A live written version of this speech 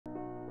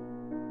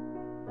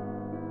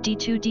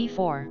d2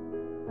 d4,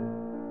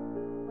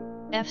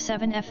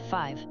 f7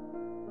 f5,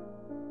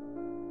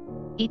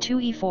 e2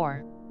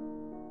 e4,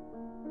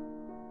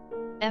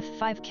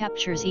 f5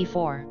 captures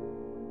e4,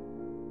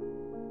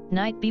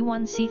 knight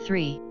b1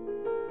 c3,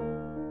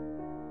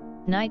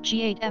 knight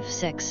g8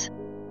 f6,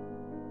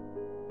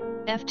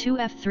 f2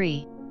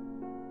 f3,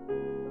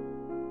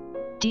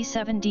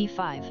 d7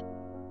 d5,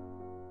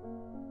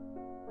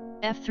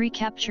 f3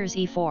 captures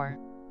e4,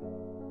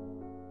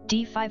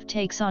 d5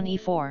 takes on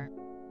e4,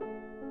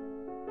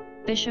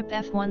 bishop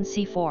f1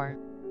 c4,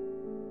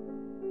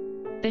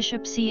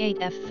 bishop c8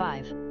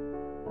 f5,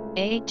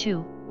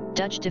 A82,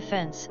 Dutch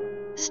defense,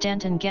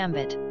 Staunton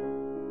Gambit,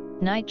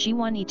 knight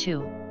g1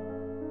 e2,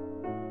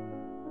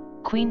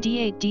 queen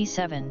d8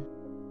 d7,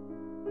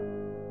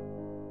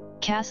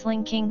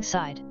 castling king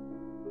side,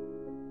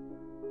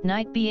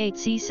 knight b8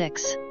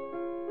 c6,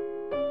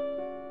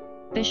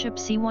 bishop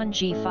c1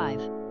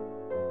 g5,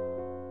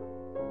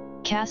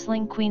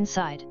 castling queen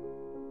side,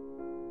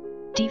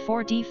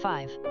 d4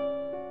 d5,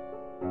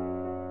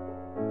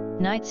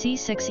 knight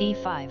c6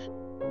 e5,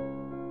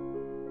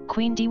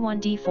 queen d1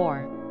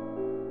 d4,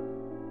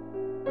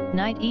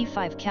 knight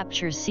e5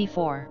 captures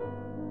c4,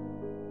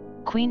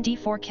 queen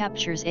d4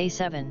 captures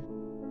a7,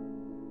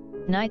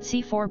 knight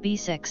c4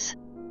 b6,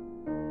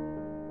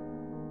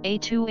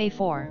 a2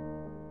 a4,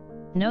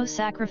 no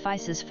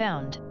sacrifices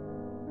found.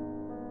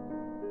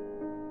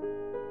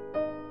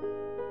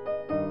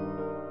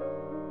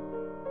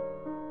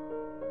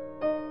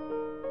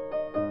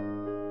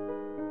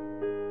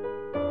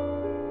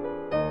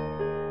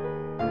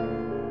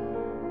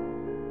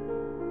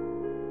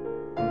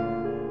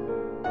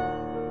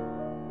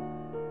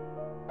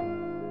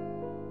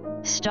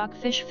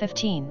 Stockfish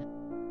 15.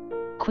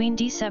 Queen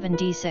d7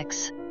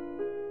 d6.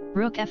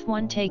 Rook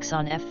f1 takes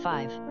on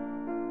f5.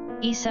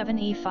 e7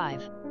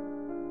 e5.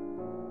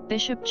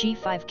 Bishop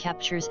g5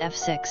 captures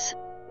f6.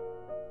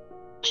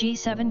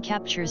 g7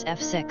 captures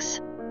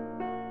f6.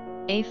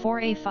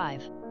 a4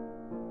 a5.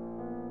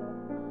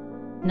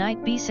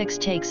 Knight b6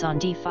 takes on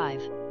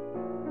d5.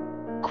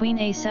 Queen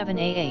a7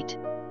 a8.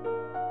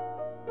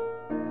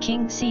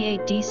 King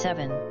c8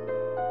 d7.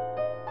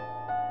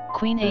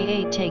 Queen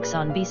a8 takes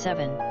on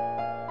b7.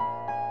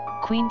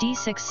 Queen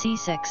d6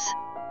 c6.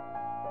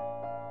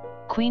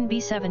 Queen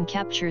b7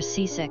 captures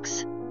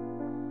c6.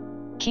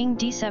 King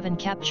d7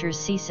 captures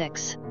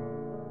c6.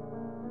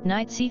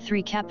 Knight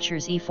c3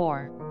 captures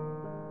e4.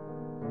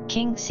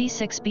 King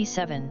c6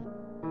 b7.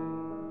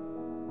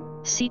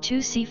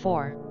 c2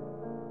 c4.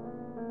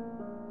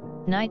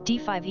 Knight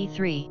d5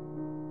 e3.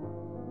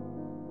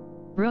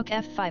 Rook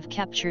f5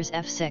 captures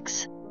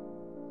f6.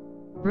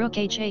 Rook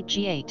h8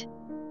 g8.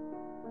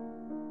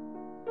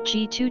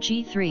 g2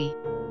 g3.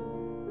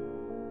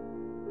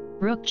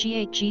 Rook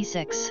g8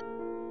 g6.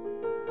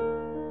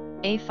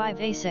 a5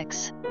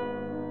 a6.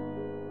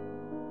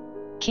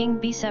 King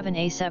b7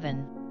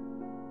 a7.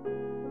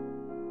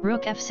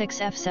 Rook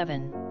f6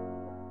 f7.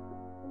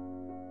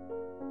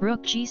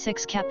 Rook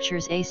g6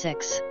 captures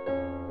a6.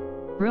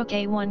 Rook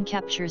a1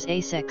 captures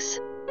a6.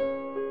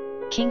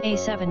 King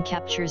a7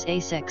 captures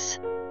a6.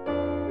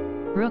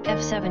 Rook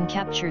f7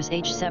 captures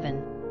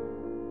h7.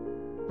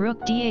 Rook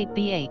d8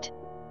 b8.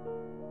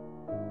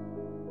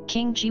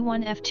 King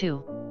g1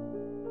 f2.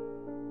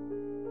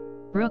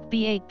 Rook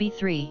b8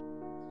 b3.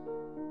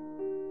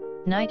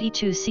 Knight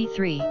e2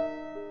 c3.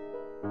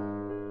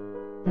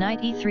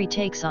 Knight e3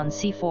 takes on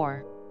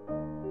c4.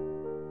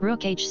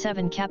 Rook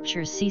h7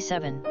 captures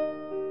c7.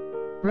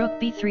 Rook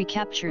b3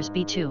 captures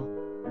b2.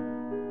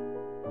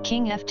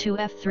 King f2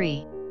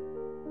 f3.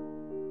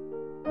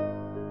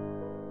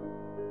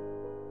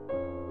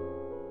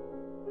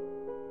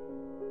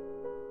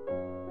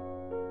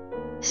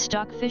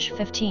 Stockfish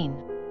 15.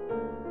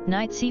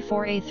 Knight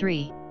c4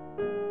 a3.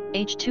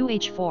 h2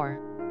 h4.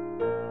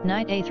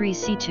 Knight a3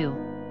 c2.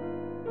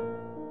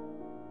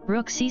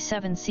 Rook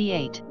c7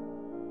 c8.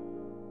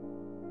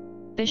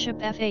 Bishop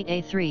f8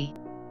 a3.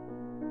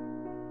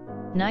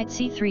 Knight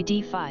c3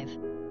 d5.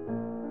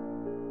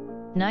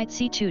 Knight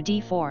c2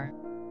 d4.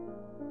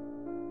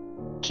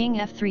 King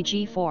f3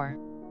 g4.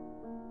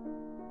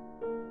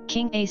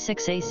 King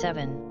a6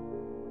 a7.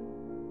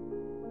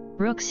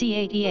 Rook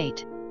c8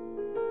 e8.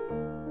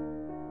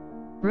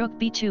 Rook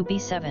b2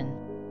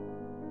 b7.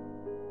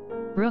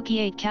 Rook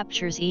e8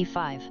 captures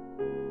e5.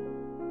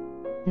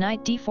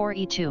 Knight d4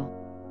 e2.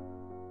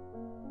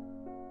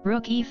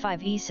 Rook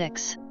e5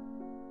 e6.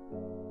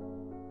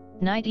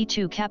 Knight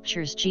e2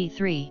 captures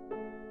g3.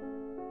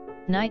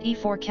 Knight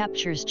e4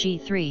 captures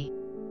g3.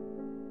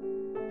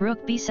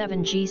 Rook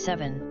b7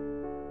 g7.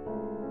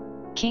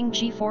 King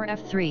g4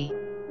 f3.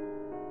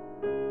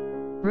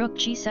 Rook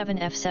g7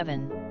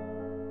 f7.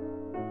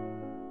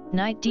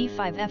 Knight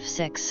d5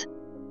 f6.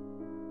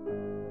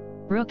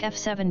 Rook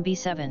f7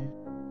 b7.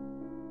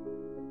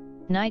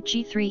 Knight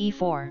g3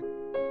 e4.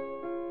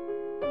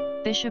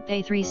 Bishop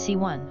a3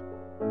 c1.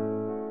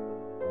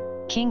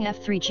 King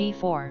f3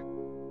 g4.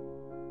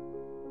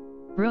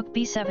 Rook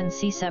b7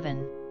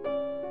 c7.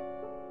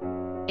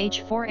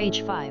 h4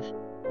 h5.